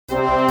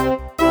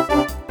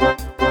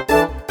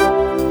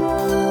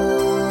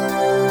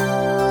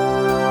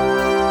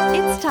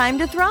time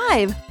to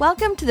thrive.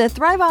 Welcome to the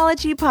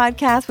Thriveology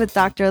Podcast with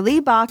Dr.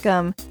 Lee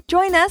Baucom.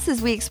 Join us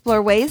as we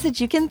explore ways that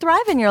you can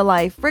thrive in your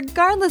life,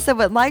 regardless of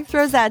what life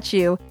throws at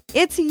you.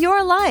 It's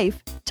your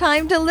life.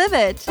 Time to live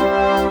it.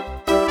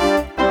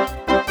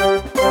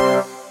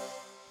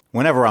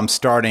 Whenever I'm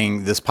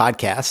starting this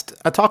podcast,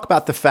 I talk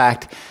about the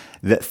fact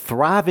that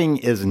thriving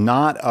is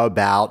not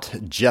about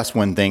just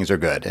when things are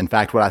good. In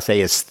fact, what I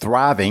say is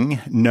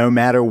thriving no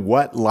matter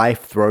what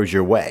life throws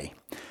your way.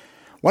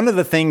 One of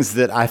the things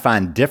that I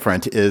find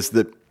different is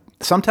that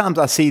sometimes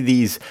I see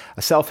these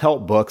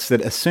self-help books that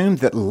assume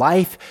that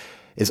life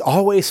is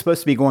always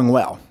supposed to be going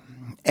well.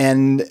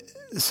 And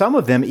some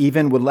of them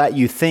even would let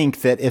you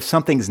think that if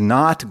something's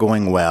not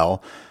going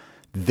well,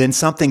 then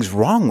something's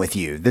wrong with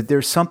you, that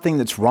there's something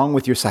that's wrong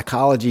with your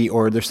psychology,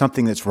 or there's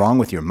something that's wrong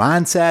with your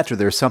mindset, or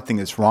there's something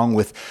that's wrong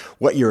with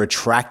what you're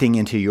attracting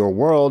into your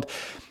world.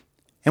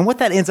 And what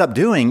that ends up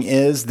doing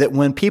is that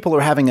when people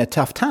are having a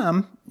tough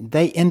time,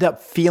 they end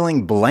up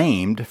feeling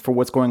blamed for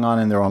what's going on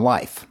in their own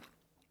life.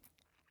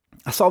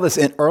 I saw this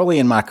early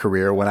in my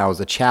career when I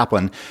was a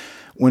chaplain,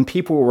 when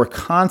people were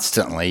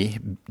constantly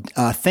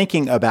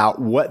thinking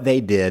about what they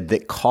did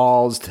that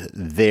caused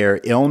their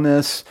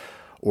illness,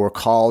 or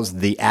caused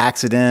the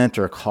accident,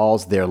 or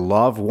caused their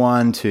loved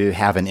one to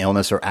have an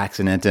illness or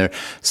accident, or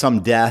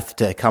some death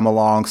to come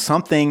along,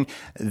 something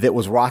that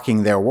was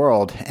rocking their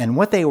world. And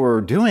what they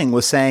were doing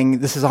was saying,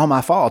 this is all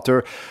my fault,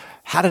 or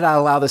how did I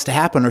allow this to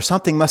happen, or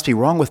something must be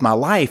wrong with my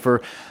life,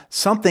 or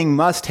something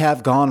must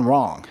have gone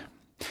wrong.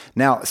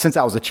 Now, since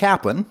I was a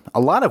chaplain,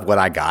 a lot of what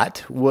I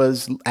got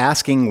was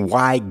asking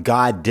why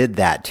God did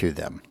that to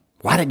them.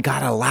 Why did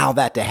God allow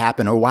that to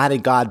happen? Or why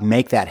did God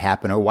make that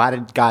happen? Or why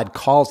did God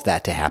cause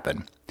that to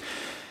happen?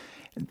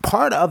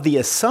 Part of the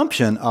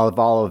assumption of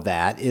all of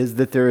that is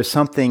that there is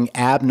something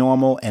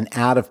abnormal and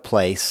out of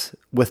place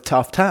with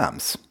tough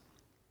times.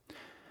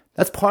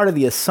 That's part of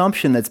the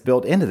assumption that's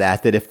built into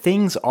that if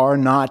things are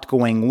not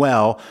going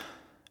well,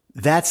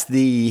 that's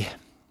the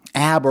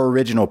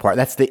aboriginal part.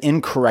 That's the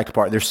incorrect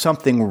part. There's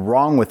something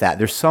wrong with that.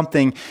 There's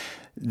something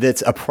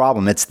that's a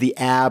problem. It's the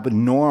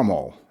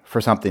abnormal for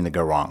something to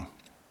go wrong.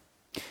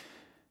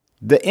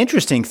 The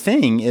interesting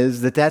thing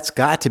is that that's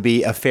got to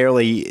be a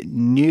fairly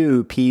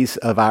new piece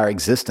of our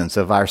existence,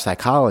 of our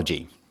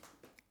psychology.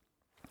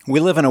 We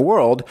live in a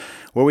world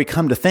where we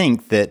come to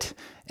think that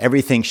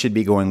everything should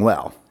be going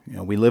well.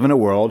 We live in a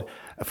world,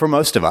 for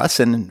most of us,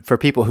 and for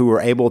people who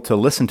are able to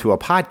listen to a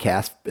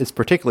podcast, it's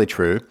particularly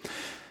true,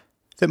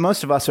 that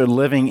most of us are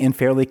living in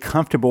fairly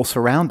comfortable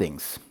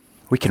surroundings.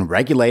 We can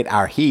regulate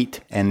our heat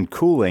and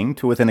cooling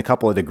to within a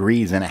couple of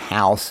degrees in a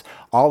house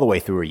all the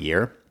way through a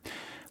year.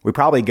 We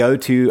probably go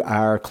to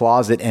our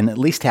closet and at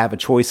least have a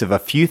choice of a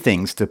few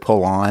things to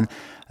pull on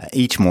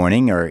each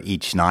morning or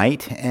each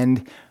night.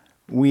 And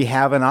we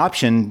have an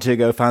option to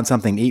go find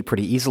something to eat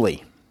pretty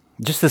easily.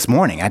 Just this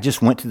morning, I just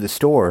went to the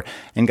store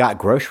and got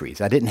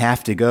groceries. I didn't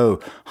have to go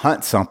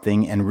hunt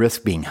something and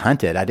risk being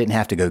hunted. I didn't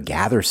have to go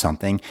gather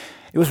something.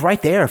 It was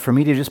right there for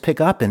me to just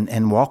pick up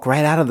and walk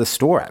right out of the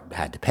store. I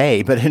had to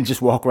pay, but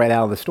just walk right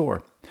out of the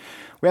store.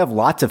 We have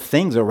lots of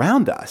things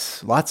around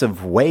us, lots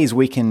of ways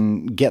we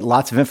can get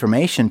lots of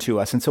information to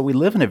us. And so we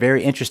live in a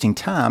very interesting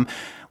time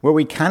where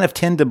we kind of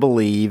tend to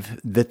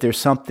believe that there's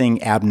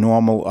something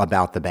abnormal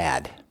about the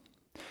bad.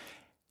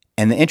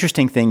 And the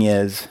interesting thing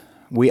is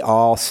we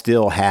all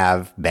still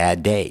have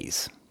bad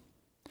days.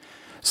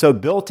 So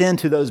built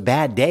into those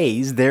bad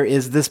days, there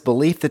is this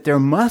belief that there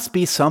must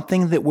be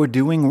something that we're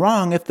doing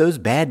wrong if those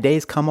bad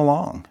days come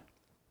along.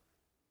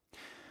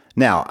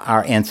 Now,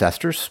 our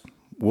ancestors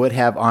would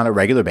have on a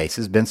regular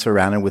basis been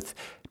surrounded with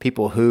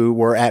people who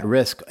were at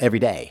risk every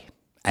day.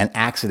 An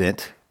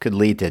accident could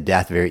lead to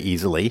death very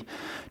easily.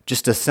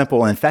 Just a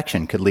simple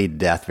infection could lead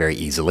to death very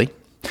easily.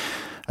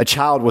 A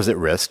child was at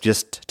risk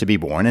just to be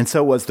born, and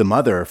so was the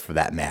mother for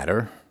that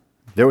matter.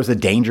 There was a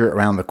danger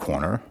around the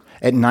corner.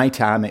 At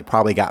nighttime, it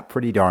probably got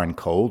pretty darn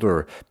cold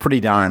or pretty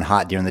darn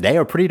hot during the day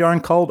or pretty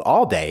darn cold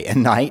all day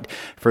and night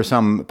for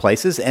some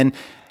places. And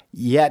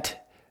yet,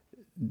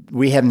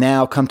 we have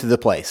now come to the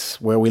place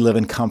where we live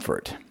in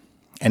comfort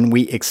and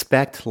we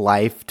expect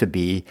life to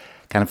be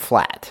kind of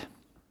flat.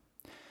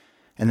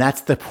 And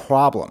that's the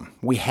problem.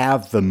 We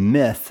have the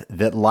myth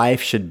that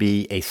life should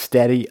be a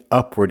steady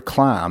upward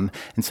climb.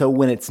 And so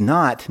when it's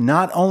not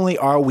only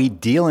are we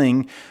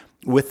dealing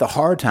with the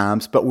hard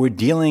times, but we're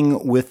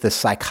dealing with the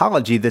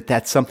psychology that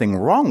that's something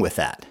wrong with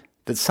that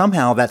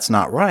somehow that's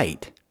not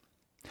right.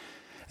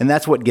 And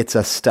that's what gets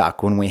us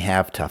stuck when we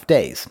have tough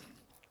days.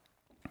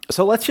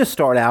 So let's just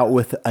start out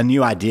with a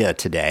new idea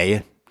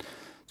today.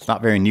 It's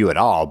not very new at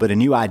all, but a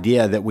new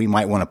idea that we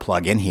might want to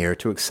plug in here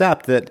to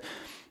accept that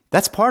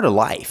that's part of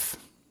life.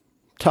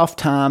 Tough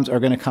times are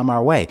going to come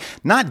our way.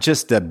 Not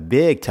just the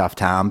big tough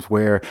times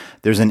where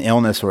there's an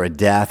illness or a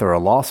death or a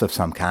loss of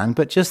some kind,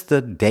 but just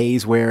the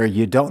days where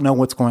you don't know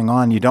what's going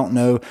on. You don't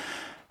know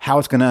how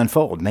it's going to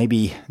unfold.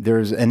 Maybe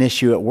there's an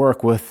issue at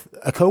work with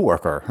a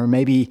coworker, or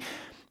maybe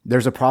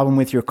there's a problem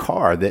with your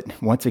car,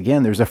 that once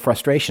again, there's a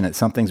frustration that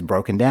something's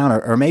broken down,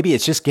 or maybe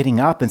it's just getting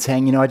up and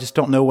saying, I just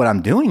don't know what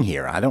I'm doing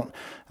here. I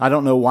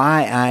don't know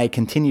why I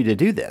continue to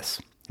do this.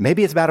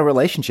 Maybe it's about a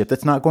relationship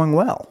that's not going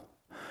well.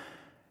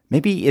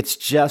 Maybe it's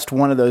just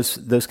one of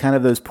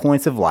those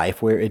points of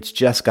life where it's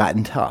just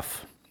gotten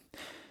tough.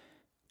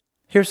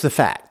 Here's the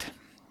fact.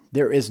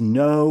 There is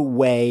no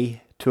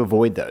way to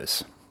avoid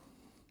those.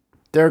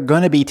 There are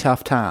going to be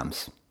tough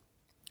times.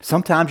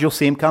 Sometimes you'll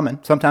see them coming.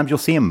 Sometimes you'll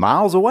see them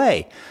miles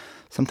away.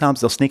 Sometimes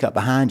they'll sneak up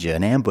behind you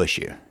and ambush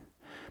you.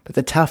 But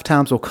the tough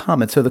times will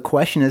come. And so the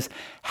question is,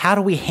 how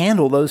do we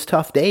handle those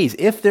tough days?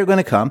 If they're going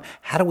to come,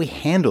 how do we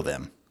handle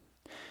them?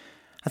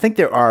 I think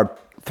there are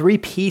 3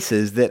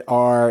 pieces that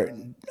are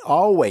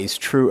always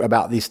true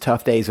about these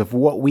tough days of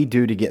what we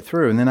do to get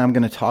through. And then I'm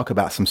going to talk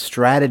about some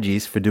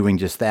strategies for doing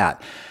just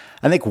that.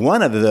 I think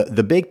one of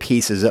the big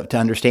pieces to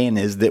understand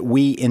is that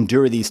we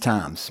endure these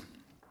times.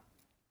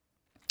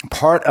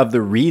 Part of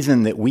the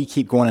reason that we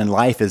keep going in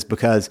life is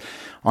because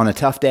on a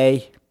tough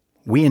day,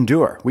 we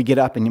endure. We get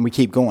up and we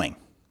keep going.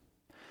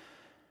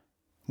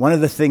 One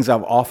of the things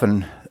I've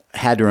often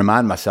had to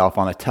remind myself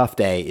on a tough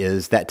day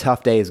is that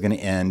tough day is going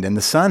to end and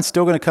the sun's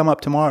still going to come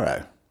up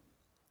tomorrow.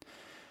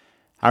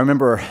 I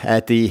remember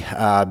at the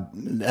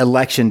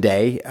election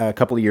day a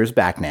couple of years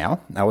back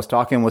now, I was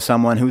talking with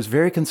someone who was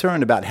very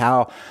concerned about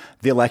how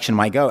the election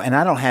might go. And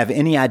I don't have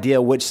any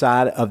idea which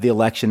side of the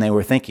election they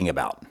were thinking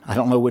about. I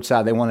don't know which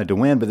side they wanted to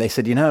win, but they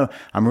said,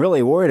 I'm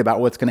really worried about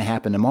what's going to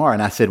happen tomorrow.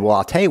 And I said, well,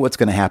 I'll tell you what's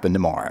going to happen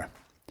tomorrow.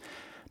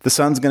 The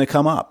sun's going to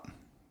come up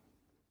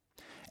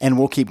and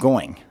we'll keep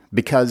going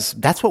because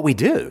that's what we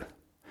do.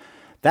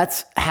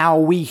 That's how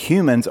we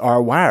humans are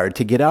wired,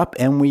 to get up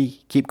and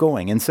we keep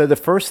going. And so the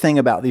first thing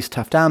about these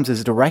tough times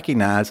is to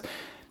recognize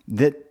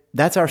that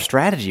that's our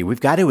strategy.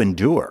 We've got to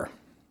endure.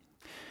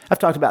 I've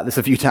talked about this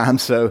a few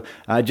times, so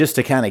just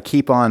to kind of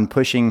keep on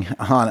pushing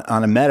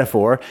on a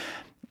metaphor,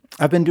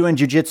 I've been doing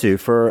jiu-jitsu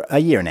for a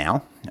year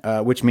now,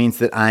 which means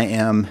that I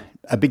am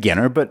a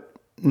beginner, but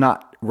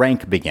not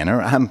rank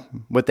beginner. I'm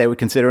what they would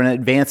consider an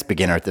advanced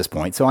beginner at this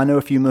point. So I know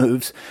a few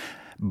moves,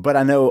 but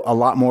I know a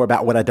lot more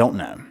about what I don't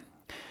know.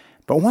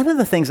 But one of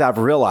the things I've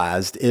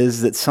realized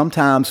is that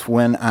sometimes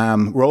when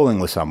I'm rolling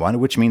with someone,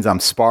 which means I'm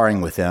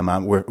sparring with them,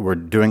 we're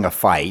doing a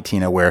fight,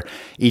 where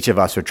each of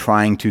us are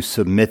trying to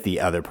submit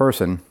the other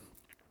person,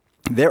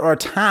 there are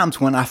times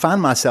when I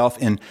find myself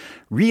in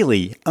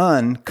really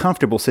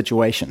uncomfortable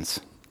situations.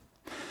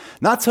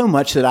 Not so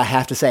much that I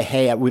have to say,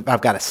 hey,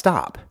 I've got to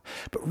stop,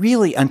 but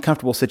really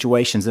uncomfortable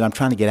situations that I'm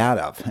trying to get out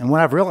of. And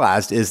what I've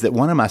realized is that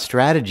one of my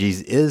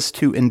strategies is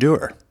to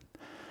endure,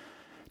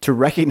 to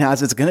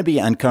recognize it's going to be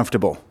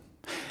uncomfortable.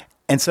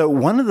 And so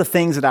one of the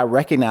things that I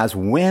recognize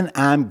when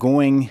I'm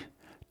going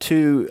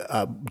to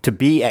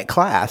be at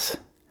class,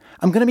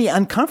 I'm going to be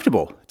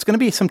uncomfortable. It's going to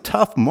be some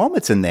tough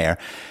moments in there.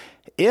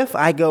 If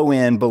I go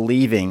in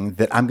believing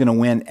that I'm going to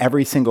win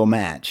every single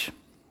match,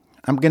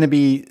 I'm going to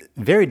be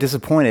very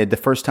disappointed the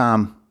first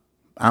time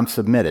I'm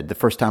submitted, the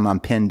first time I'm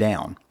pinned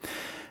down.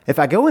 If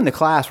I go into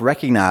class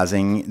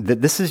recognizing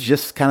that this is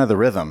just kind of the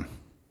rhythm,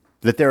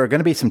 that there are going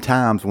to be some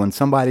times when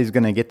somebody's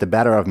going to get the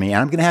better of me and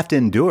I'm going to have to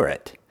endure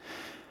it.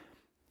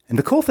 And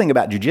the cool thing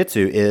about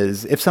jiu-jitsu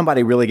is if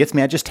somebody really gets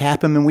me, I just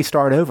tap them and we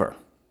start over.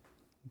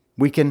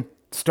 We can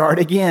start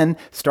again,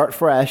 start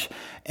fresh.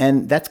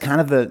 And that's kind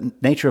of the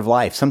nature of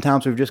life.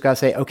 Sometimes we've just got to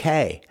say,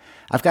 okay,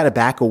 I've got to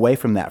back away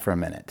from that for a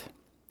minute.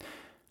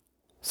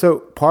 So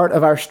part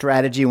of our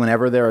strategy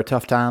whenever there are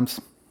tough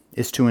times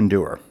is to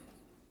endure.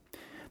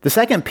 The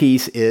second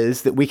piece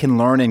is that we can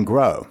learn and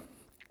grow.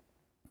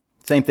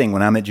 Same thing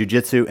when I'm at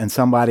jiu-jitsu and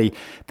somebody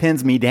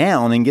pins me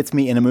down and gets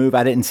me in a move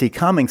I didn't see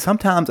coming.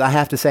 Sometimes I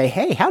have to say,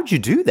 hey, how'd you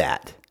do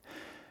that?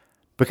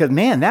 Because,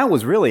 man, that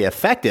was really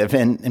effective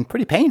and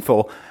pretty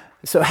painful.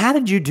 So how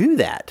did you do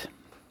that?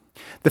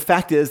 The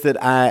fact is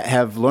that I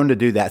have learned to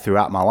do that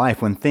throughout my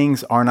life when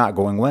things are not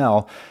going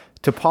well,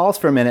 to pause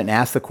for a minute and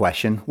ask the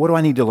question, what do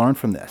I need to learn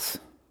from this?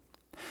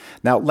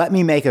 Now, let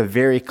me make a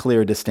very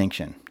clear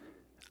distinction.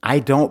 I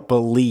don't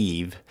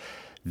believe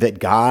that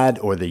God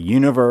or the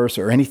universe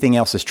or anything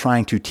else is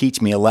trying to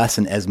teach me a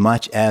lesson as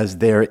much as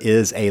there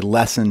is a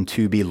lesson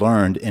to be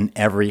learned in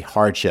every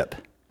hardship.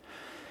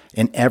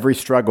 In every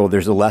struggle,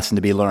 there's a lesson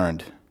to be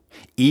learned,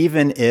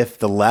 even if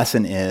the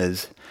lesson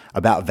is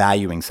about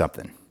valuing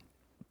something.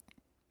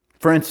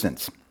 For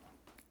instance,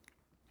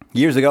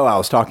 years ago, I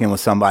was talking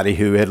with somebody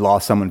who had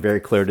lost someone very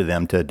clear to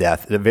them to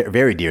death,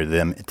 very dear to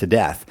them to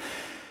death.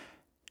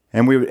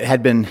 And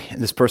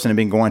this person had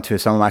been going to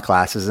some of my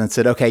classes and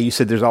said, okay, you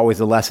said there's always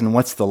a lesson.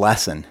 What's the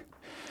lesson?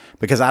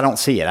 Because I don't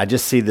see it. I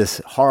just see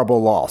this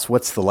horrible loss.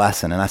 What's the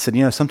lesson? And I said,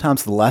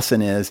 sometimes the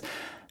lesson is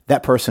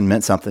that person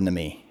meant something to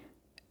me.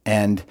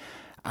 And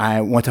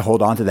I want to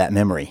hold on to that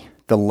memory.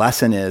 The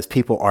lesson is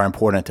people are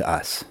important to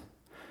us.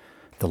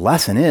 The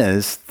lesson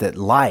is that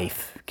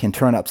life can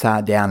turn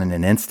upside down in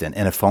an instant,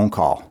 in a phone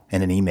call,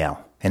 in an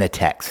email, in a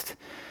text.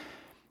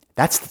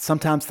 That's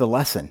sometimes the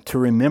lesson, to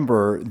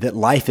remember that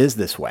life is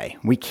this way.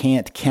 We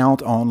can't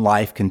count on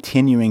life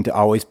continuing to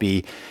always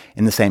be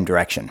in the same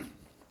direction.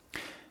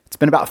 It's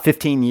been about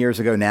 15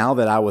 years ago now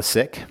that I was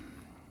sick.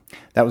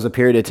 That was a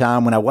period of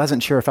time when I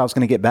wasn't sure if I was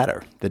going to get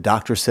better. The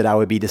doctor said I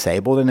would be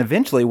disabled, and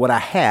eventually what I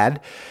had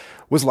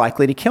was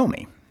likely to kill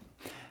me.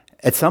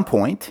 At some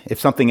point, if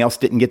something else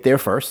didn't get there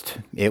first,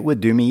 it would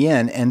do me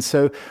in. And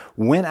so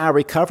when I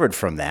recovered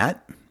from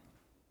that,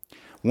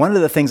 one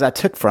of the things I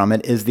took from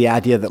it is the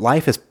idea that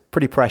life is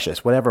pretty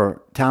precious.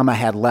 Whatever time I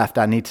had left,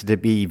 I needed to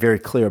be very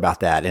clear about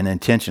that and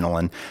intentional.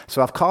 And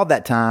so I've called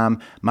that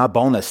time my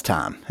bonus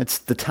time. It's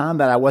the time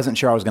that I wasn't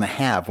sure I was going to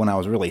have when I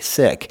was really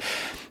sick.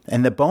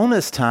 And the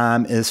bonus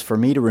time is for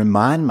me to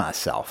remind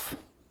myself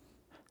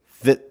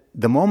that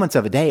the moments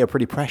of a day are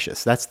pretty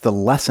precious. That's the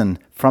lesson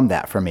from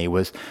that for me,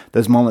 was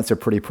those moments are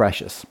pretty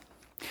precious.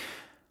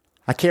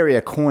 I carry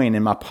a coin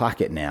in my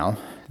pocket now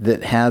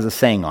that has a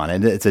saying on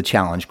it. It's a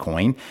challenge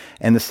coin.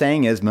 And the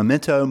saying is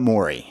memento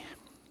mori.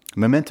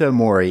 Memento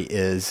mori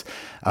is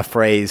a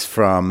phrase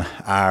from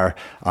our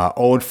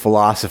old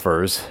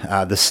philosophers,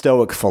 the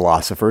Stoic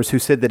philosophers, who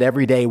said that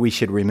every day we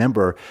should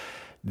remember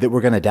that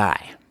we're going to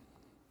die.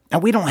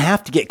 And we don't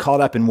have to get caught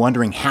up in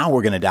wondering how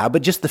we're going to die,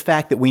 but just the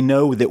fact that we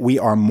know that we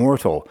are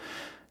mortal,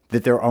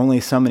 that there are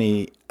only so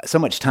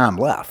much time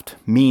left,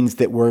 means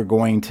that we're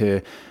going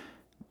to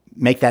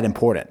make that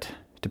important,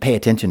 to pay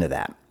attention to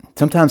that.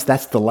 Sometimes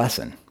that's the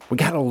lesson. We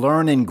got to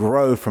learn and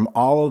grow from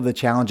all of the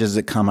challenges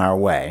that come our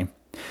way.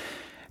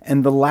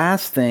 And the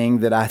last thing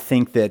that I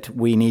think that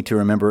we need to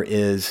remember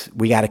is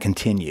we got to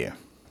continue.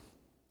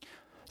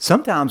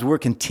 Sometimes we're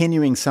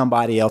continuing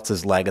somebody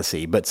else's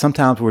legacy, but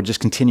sometimes we're just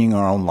continuing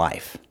our own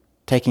life,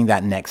 taking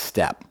that next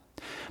step,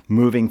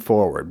 moving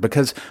forward.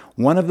 Because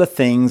one of the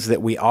things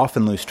that we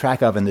often lose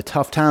track of in the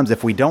tough times,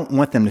 if we don't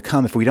want them to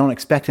come, if we don't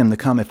expect them to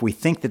come, if we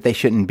think that they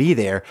shouldn't be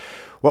there,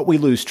 what we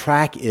lose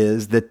track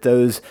is that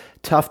those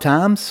tough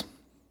times,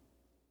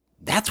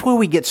 that's where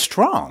we get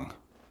strong.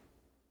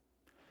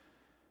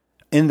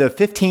 In the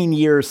 15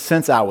 years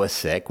since I was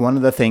sick, one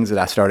of the things that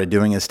I started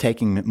doing is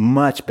taking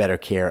much better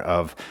care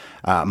of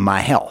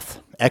my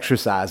health,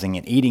 exercising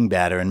and eating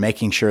better and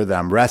making sure that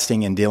I'm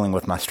resting and dealing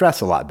with my stress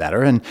a lot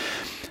better. And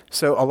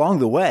so along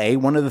the way,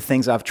 one of the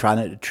things I've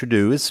tried to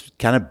do is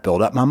kind of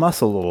build up my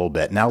muscle a little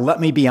bit. Now, let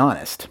me be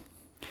honest.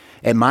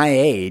 At my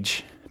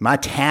age, my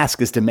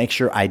task is to make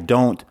sure I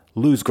don't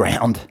lose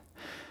ground.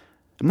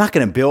 I'm not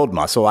going to build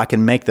muscle. I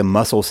can make the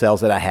muscle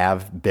cells that I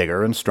have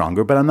bigger and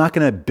stronger, but I'm not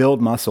going to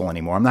build muscle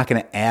anymore. I'm not going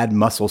to add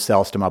muscle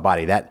cells to my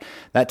body. That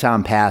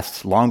time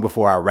passed long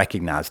before I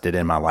recognized it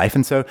in my life.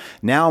 And so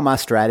now my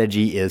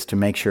strategy is to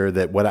make sure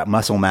that what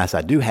muscle mass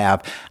I do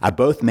have, I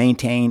both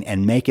maintain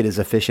and make it as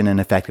efficient and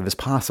effective as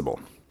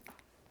possible.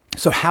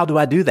 So how do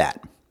I do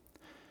that?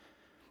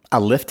 I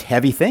lift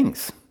heavy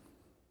things.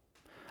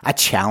 I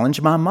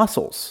challenge my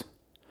muscles.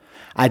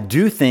 I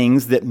do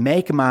things that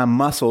make my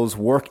muscles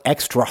work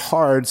extra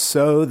hard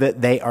so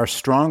that they are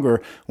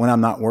stronger when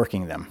I'm not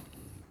working them.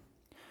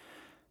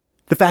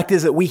 The fact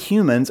is that we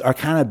humans are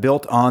kind of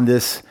built on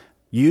this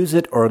use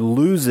it or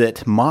lose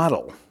it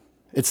model.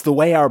 It's the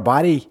way our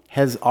body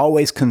has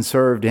always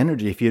conserved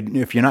energy. If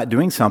you're not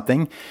doing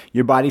something,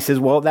 your body says,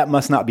 well, that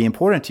must not be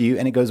important to you,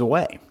 and it goes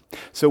away.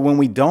 So when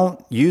we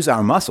don't use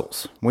our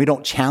muscles, when we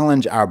don't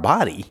challenge our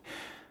body,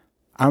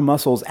 our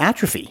muscles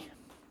atrophy.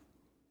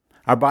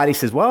 Our body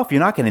says, well, if you're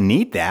not going to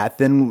need that,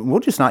 then we'll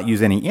just not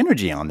use any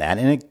energy on that,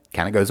 and it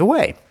kind of goes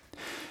away.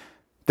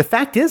 The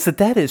fact is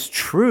that is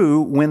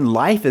true when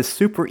life is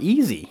super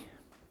easy.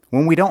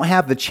 When we don't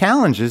have the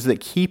challenges that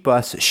keep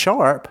us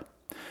sharp,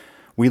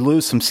 we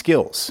lose some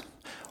skills,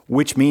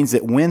 which means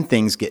that when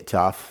things get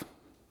tough,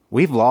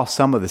 we've lost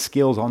some of the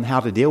skills on how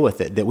to deal with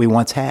it that we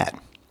once had.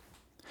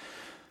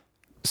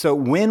 So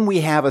when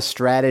we have a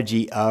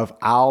strategy of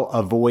I'll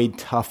avoid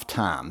tough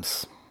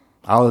times,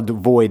 I'll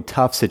avoid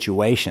tough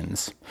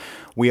situations,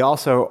 we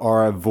also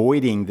are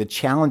avoiding the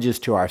challenges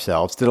to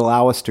ourselves that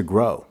allow us to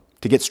grow,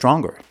 to get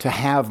stronger, to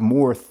have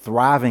more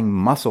thriving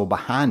muscle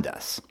behind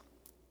us.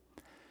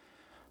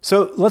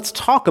 So let's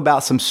talk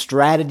about some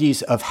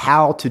strategies of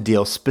how to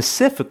deal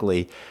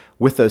specifically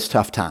with those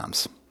tough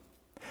times.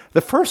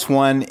 The first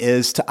one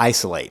is to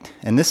isolate.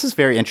 And this is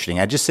very interesting.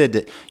 I just said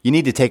that you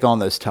need to take on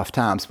those tough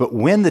times. But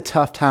when the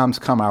tough times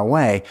come our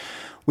way,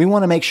 we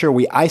want to make sure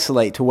we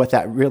isolate to what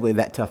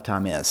that tough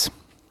time is.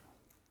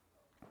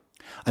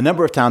 A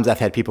number of times I've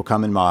had people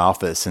come in my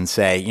office and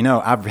say,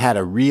 I've had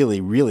a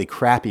really, really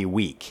crappy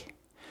week.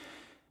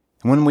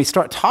 And when we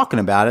start talking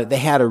about it, they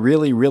had a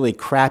really, really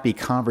crappy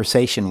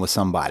conversation with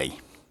somebody.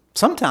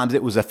 Sometimes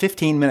it was a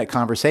 15-minute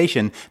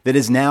conversation that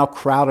is now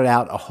crowded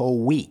out a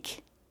whole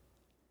week.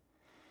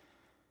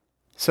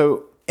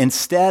 So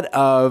instead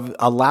of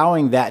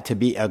allowing that to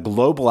be a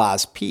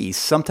globalized piece,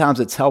 sometimes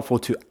it's helpful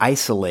to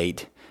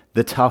isolate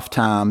the tough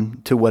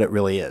time to what it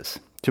really is.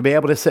 To be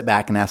able to sit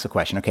back and ask the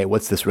question, okay,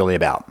 what's this really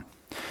about?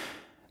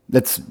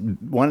 That's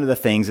one of the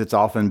things that's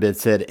often been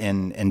said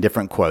in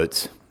different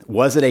quotes.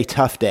 Was it a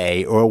tough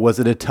day or was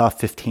it a tough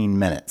 15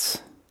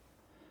 minutes?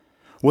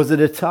 Was it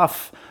a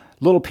tough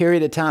little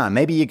period of time?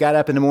 Maybe you got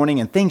up in the morning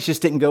and things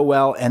just didn't go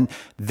well, and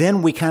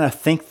then we kind of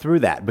think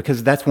through that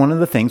because that's one of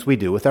the things we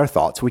do with our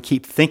thoughts. We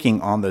keep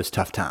thinking on those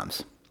tough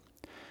times.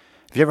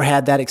 Have you ever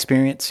had that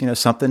experience?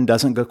 Something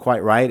doesn't go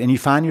quite right, and you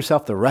find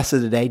yourself the rest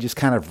of the day just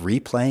kind of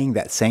replaying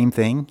that same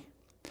thing,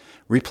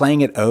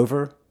 replaying it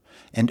over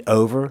and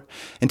over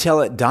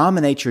until it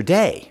dominates your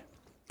day.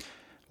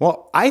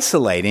 Well,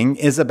 isolating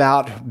is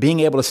about being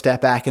able to step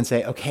back and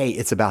say, okay,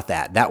 it's about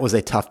that. That was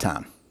a tough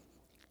time.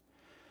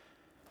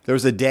 There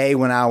was a day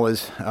when I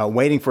was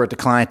waiting for the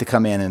client to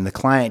come in, and the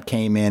client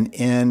came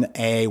in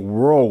a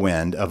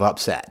whirlwind of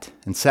upset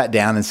and sat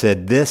down and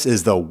said, "This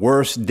is the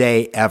worst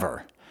day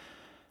ever."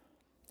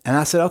 And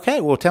I said,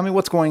 "Okay, well, tell me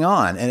what's going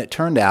on." And it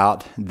turned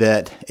out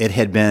that it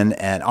had been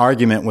an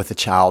argument with a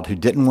child who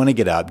didn't want to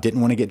get up,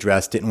 didn't want to get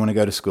dressed, didn't want to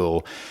go to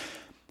school.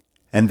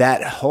 And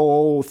that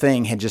whole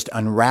thing had just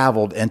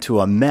unraveled into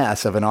a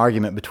mess of an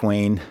argument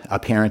between a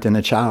parent and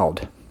a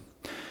child.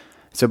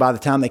 So by the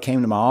time they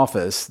came to my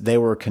office, they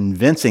were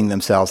convincing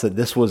themselves that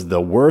this was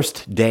the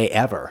worst day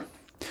ever,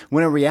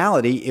 when in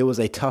reality, it was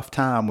a tough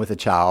time with a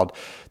child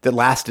that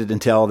lasted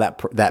until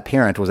that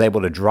parent was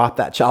able to drop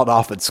that child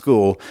off at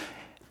school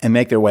and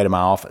make their way to my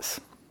office.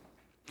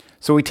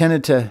 So we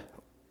tended to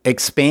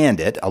expand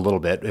it a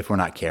little bit if we're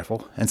not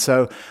careful. And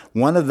so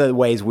one of the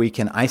ways we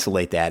can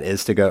isolate that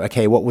is to go,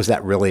 okay, what was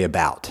that really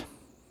about?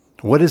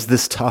 What is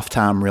this tough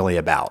time really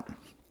about?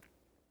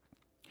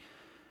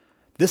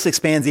 This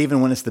expands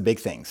even when it's the big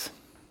things.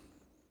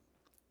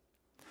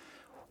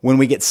 When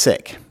we get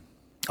sick,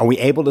 are we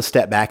able to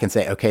step back and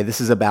say, okay,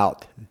 this is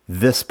about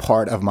this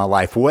part of my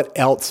life? What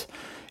else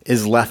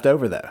is left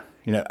over though?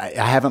 I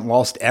haven't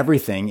lost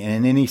everything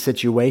in any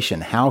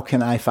situation. How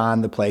can I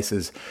find the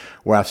places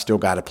where I've still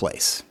got a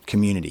place?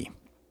 Community.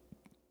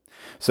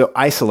 So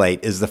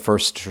isolate is the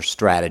first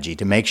strategy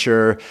to make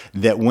sure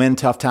that when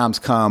tough times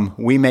come,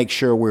 we make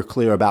sure we're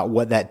clear about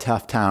what that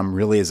tough time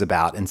really is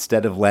about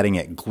instead of letting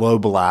it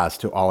globalize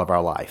to all of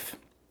our life.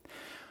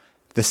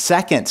 The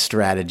second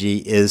strategy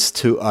is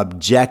to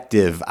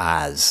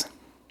objectivize.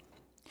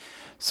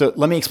 So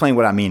let me explain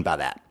what I mean by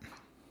that.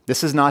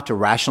 This is not to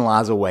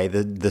rationalize away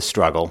the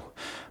struggle,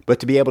 but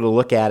to be able to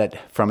look at it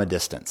from a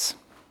distance,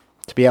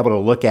 to be able to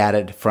look at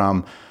it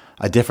from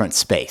a different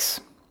space.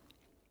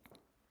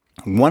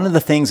 One of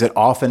the things that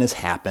often has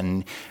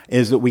happened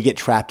is that we get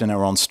trapped in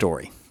our own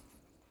story.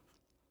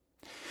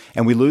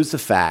 And we lose the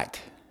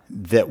fact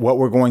that what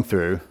we're going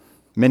through,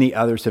 many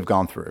others have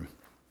gone through.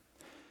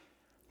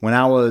 When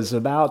I was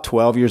about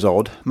 12 years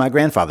old, my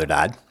grandfather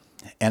died.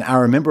 And I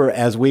remember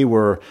as we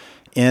were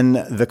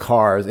in the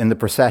cars, in the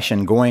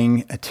procession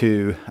going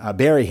to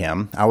bury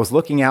him, I was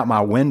looking out my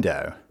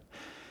window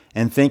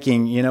and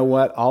thinking, you know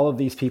what? All of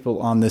these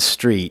people on this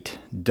street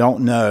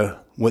don't know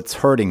what's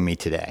hurting me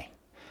today.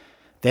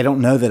 They don't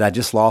know that I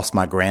just lost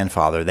my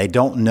grandfather. They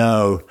don't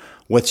know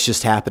what's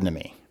just happened to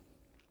me.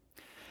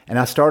 And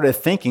I started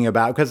thinking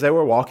about, because they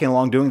were walking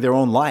along doing their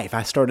own life,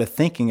 I started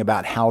thinking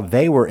about how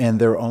they were in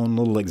their own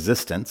little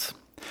existence.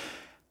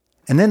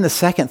 And then the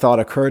second thought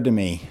occurred to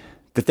me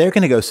that they're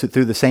going to go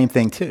through the same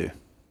thing too.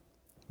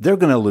 They're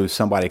going to lose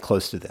somebody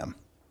close to them.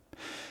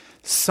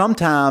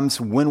 Sometimes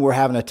when we're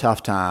having a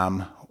tough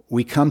time,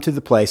 we come to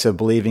the place of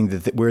believing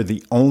that we're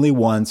the only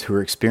ones who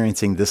are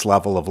experiencing this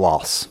level of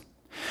loss.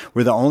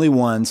 We're the only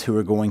ones who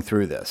are going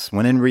through this,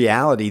 when in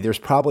reality, there's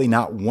probably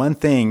not one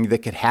thing that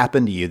could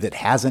happen to you that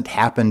hasn't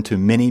happened to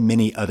many,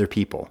 many other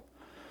people,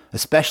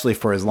 especially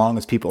for as long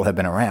as people have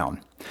been around.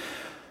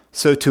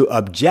 So to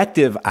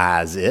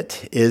objectivize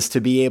it is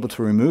to be able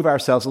to remove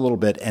ourselves a little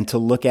bit and to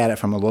look at it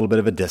from a little bit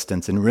of a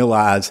distance and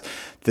realize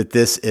that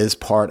this is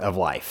part of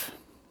life.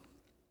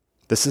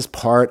 This is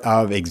part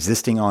of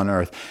existing on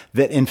earth.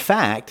 That in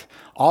fact,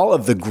 all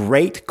of the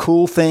great,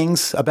 cool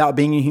things about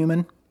being a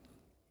human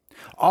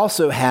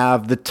also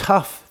have the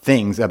tough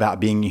things about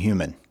being a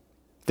human.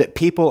 That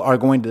people are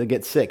going to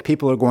get sick,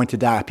 people are going to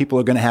die, people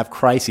are going to have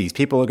crises,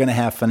 people are going to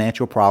have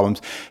financial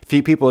problems,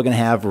 people are going to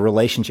have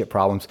relationship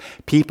problems,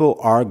 people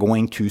are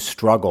going to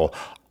struggle,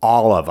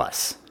 all of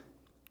us.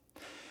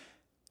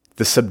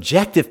 The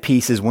subjective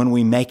piece is when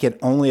we make it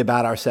only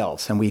about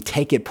ourselves and we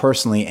take it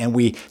personally and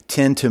we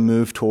tend to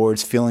move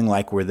towards feeling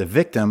like we're the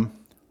victim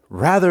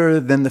rather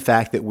than the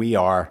fact that we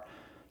are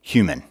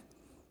human.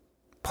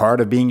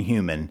 Part of being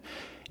human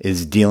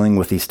is dealing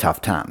with these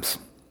tough times.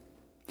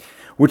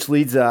 Which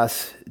leads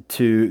us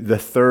to the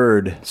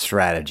third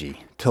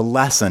strategy, to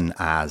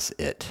lessonize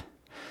it.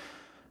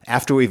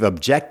 After we've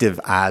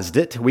objectivized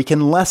it, we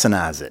can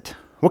lessonize it.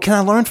 What can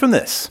I learn from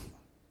this?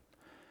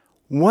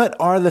 What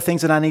are the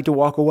things that I need to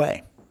walk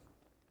away?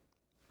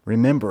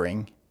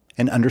 Remembering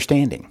and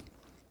understanding.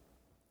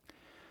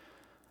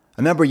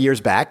 A number of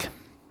years back,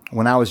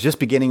 when I was just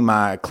beginning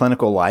my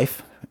clinical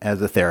life as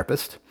a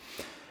therapist,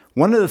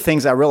 one of the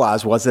things I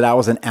realized was that I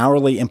was an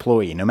hourly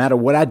employee. No matter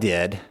what I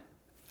did,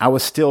 I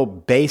was still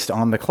based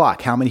on the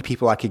clock, how many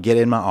people I could get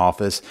in my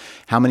office,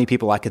 how many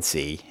people I could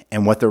see,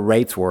 and what the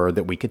rates were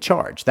that we could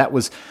charge. There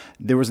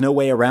was no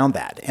way around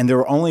that. And there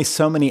were only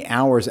so many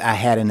hours I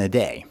had in a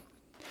day.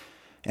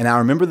 And I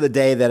remember the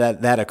day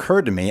that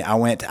occurred to me, I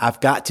went, I've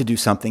got to do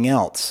something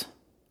else.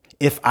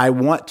 If I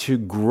want to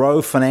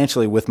grow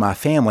financially with my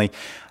family,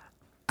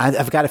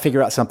 I've got to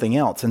figure out something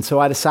else. And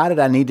so I decided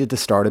I needed to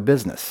start a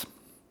business.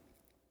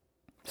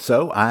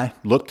 So I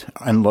looked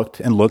and looked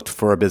and looked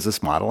for a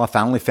business model. I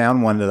finally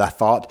found one that I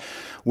thought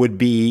would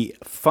be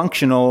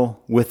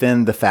functional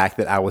within the fact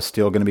that I was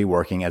still going to be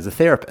working as a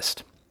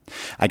therapist.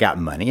 I got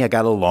money. I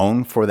got a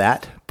loan for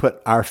that,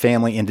 put our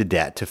family into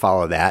debt to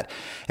follow that,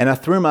 and I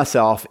threw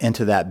myself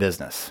into that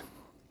business.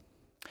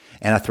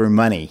 And I threw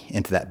money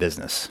into that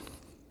business.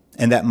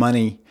 And that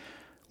money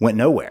went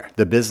nowhere.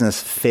 The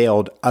business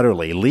failed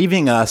utterly,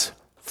 leaving us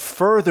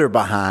further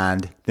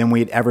behind than we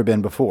had ever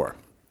been before.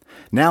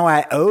 Now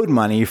I owed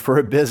money for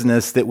a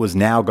business that was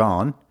now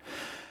gone.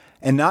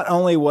 And not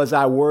only was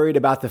I worried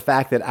about the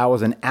fact that I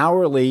was an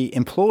hourly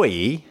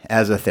employee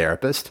as a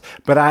therapist,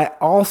 but I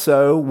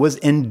also was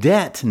in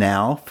debt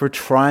now for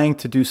trying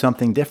to do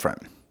something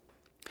different.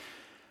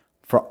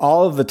 For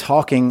all of the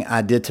talking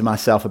I did to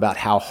myself about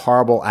how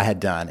horrible I had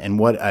done and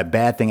what a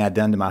bad thing I'd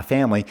done to my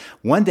family,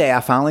 one day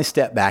I finally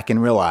stepped back and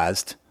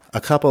realized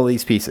a couple of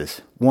these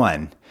pieces.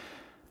 One,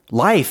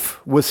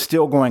 life was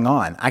still going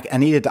on. I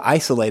needed to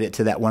isolate it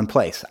to that one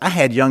place. I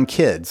had young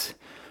kids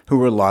who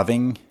were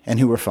loving and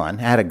who were fun.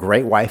 I had a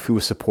great wife who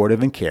was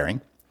supportive and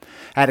caring.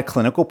 I had a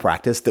clinical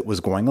practice that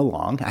was going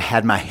along. I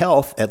had my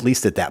health, at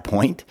least at that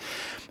point.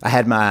 I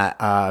had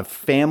my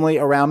family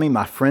around me,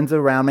 my friends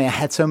around me. I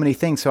had so many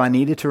things. So I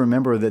needed to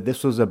remember that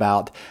this was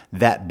about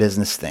that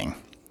business thing.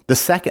 The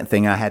second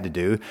thing I had to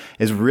do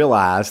is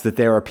realize that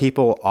there are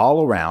people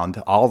all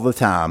around all the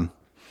time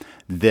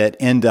that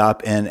end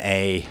up in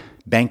a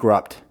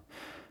bankrupt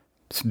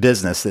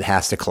business that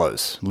has to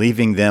close,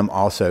 leaving them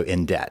also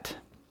in debt.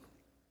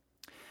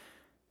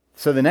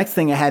 So the next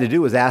thing I had to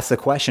do was ask the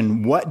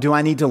question, what do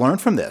I need to learn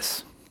from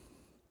this?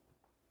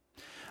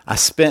 I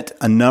spent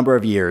a number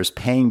of years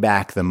paying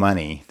back the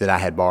money that I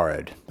had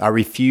borrowed. I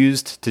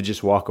refused to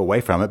just walk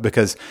away from it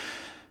because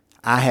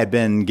I had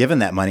been given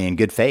that money in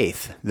good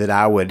faith that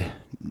I would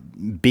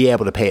be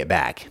able to pay it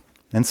back.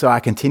 And so I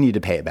continued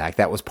to pay it back.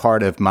 That was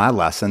part of my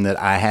lesson, that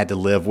I had to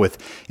live with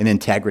an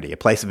integrity, a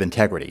place of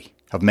integrity,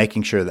 of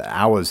making sure that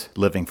I was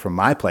living from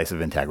my place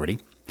of integrity.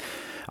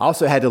 I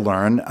also had to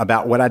learn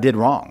about what I did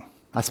wrong.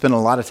 I spent a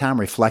lot of time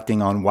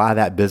reflecting on why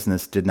that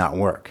business did not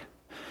work.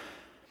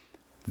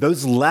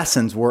 Those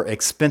lessons were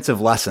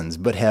expensive lessons,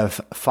 but have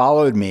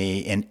followed me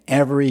in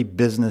every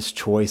business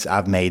choice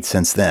I've made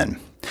since then.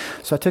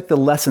 So I took the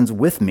lessons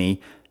with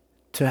me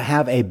to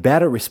have a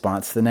better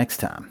response the next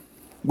time,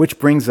 which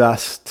brings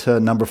us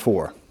to number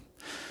 4.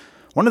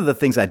 One of the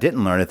things I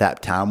didn't learn at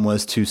that time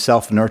was to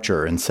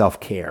self-nurture and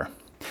self-care.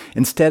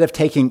 Instead of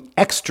taking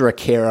extra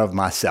care of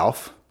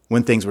myself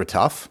when things were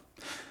tough,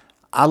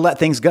 I let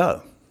things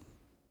go.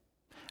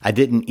 I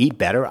didn't eat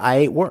better, I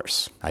ate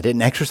worse. I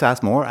didn't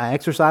exercise more, I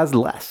exercised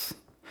less.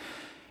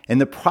 In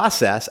the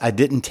process, I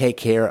didn't take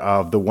care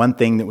of the one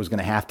thing that was going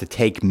to have to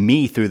take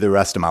me through the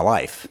rest of my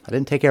life. I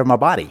didn't take care of my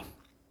body.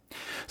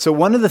 So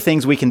one of the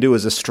things we can do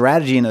as a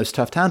strategy in those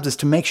tough times is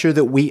to make sure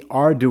that we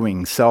are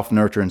doing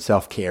self-nurture and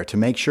self-care, to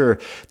make sure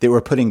that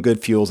we're putting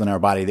good fuels in our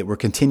body, that we're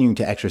continuing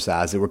to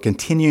exercise, that we're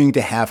continuing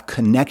to have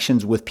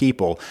connections with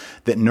people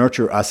that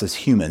nurture us as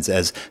humans,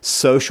 as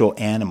social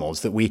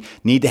animals, that we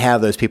need to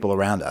have those people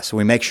around us. So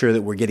we make sure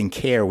that we're getting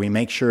care. We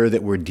make sure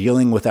that we're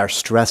dealing with our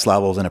stress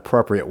levels in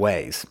appropriate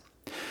ways.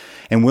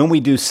 And when we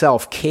do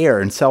self-care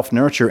and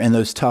self-nurture in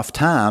those tough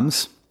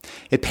times,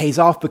 it pays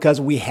off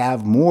because we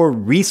have more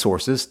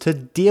resources to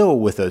deal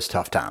with those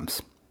tough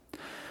times.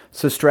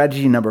 So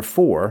strategy number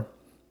 4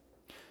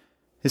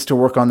 is to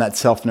work on that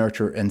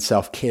self-nurture and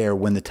self-care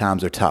when the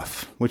times are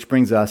tough, which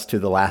brings us to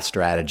the last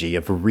strategy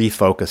of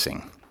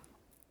refocusing.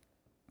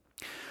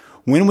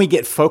 When we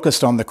get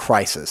focused on the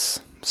crisis,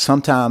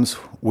 sometimes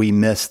we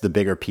miss the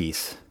bigger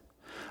piece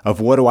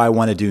of what do I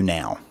want to do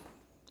now?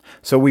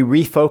 So we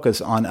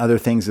refocus on other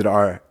things that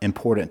are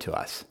important to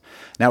us.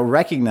 Now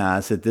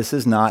recognize that this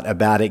is not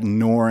about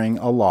ignoring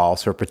a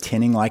loss or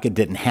pretending like it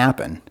didn't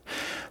happen,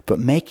 but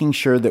making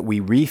sure that we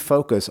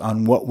refocus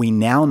on what we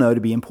now know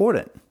to be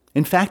important.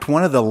 In fact,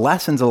 one of the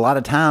lessons a lot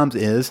of times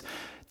is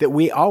that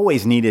we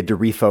always needed to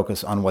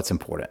refocus on what's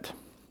important.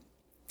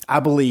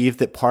 I believe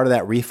that part of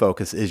that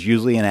refocus is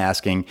usually in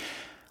asking,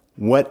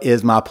 what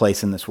is my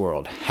place in this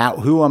world?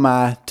 Who am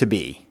I to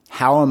be?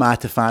 How am I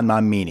to find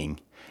my meaning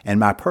and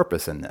my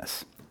purpose in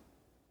this?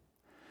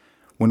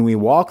 When we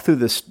walk through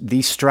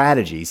these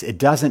strategies, it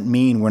doesn't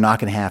mean we're not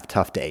going to have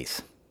tough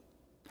days.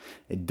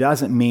 It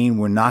doesn't mean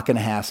we're not going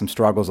to have some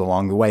struggles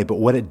along the way. But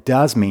what it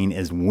does mean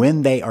is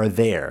when they are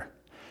there,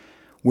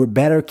 we're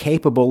better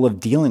capable of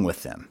dealing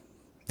with them,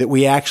 that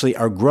we actually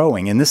are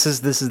growing. And this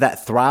is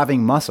that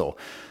thriving muscle.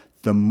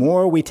 The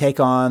more we take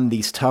on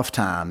these tough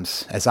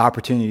times as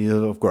opportunities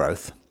of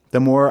growth,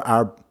 the more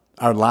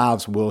our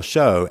lives will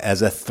show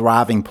as a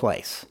thriving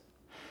place.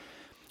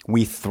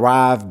 We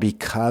thrive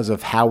because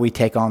of how we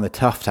take on the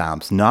tough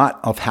times, not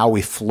of how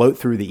we float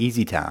through the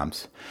easy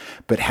times,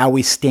 but how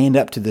we stand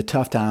up to the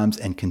tough times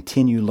and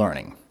continue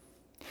learning.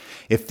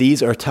 If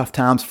these are tough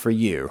times for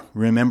you,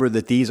 remember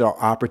that these are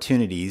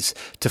opportunities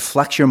to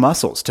flex your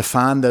muscles, to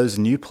find those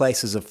new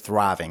places of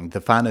thriving, to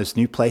find those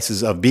new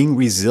places of being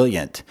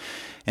resilient,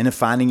 and of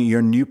finding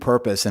your new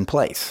purpose and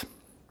place.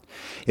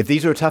 If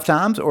these are tough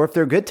times or if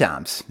they're good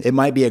times, it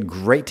might be a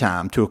great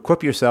time to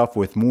equip yourself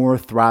with more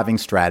thriving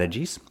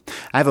strategies.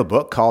 I have a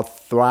book called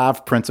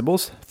Thrive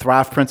Principles.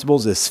 Thrive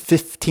Principles is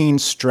 15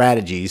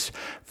 strategies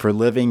for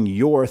living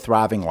your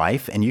thriving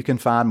life, and you can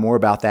find more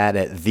about that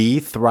at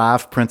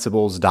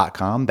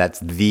thethriveprinciples.com.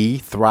 That's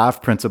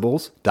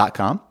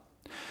thethriveprinciples.com.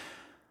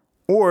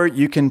 Or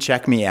you can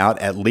check me out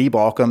at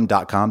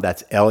leebaucom.com.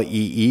 That's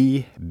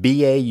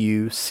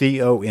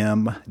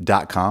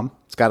LEEBAUCOM.com.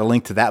 It's got a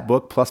link to that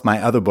book plus my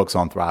other books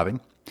on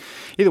thriving.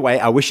 Either way,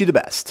 I wish you the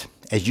best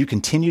as you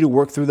continue to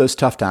work through those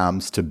tough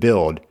times to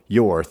build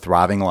your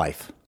thriving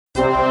life.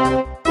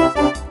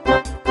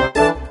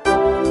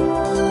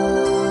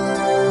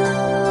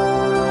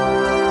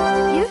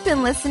 You've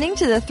been listening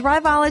to the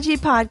Thriveology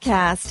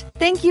Podcast.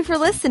 Thank you for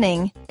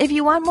listening. If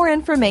you want more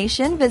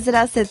information, visit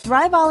us at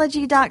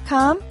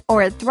Thriveology.com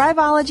or at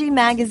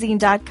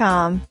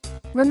ThriveologyMagazine.com.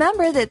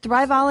 Remember that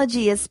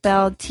Thriveology is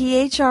spelled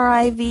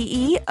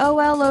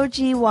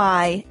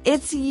THRIVEOLOGY.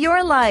 It's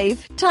your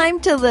life. Time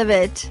to live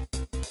it.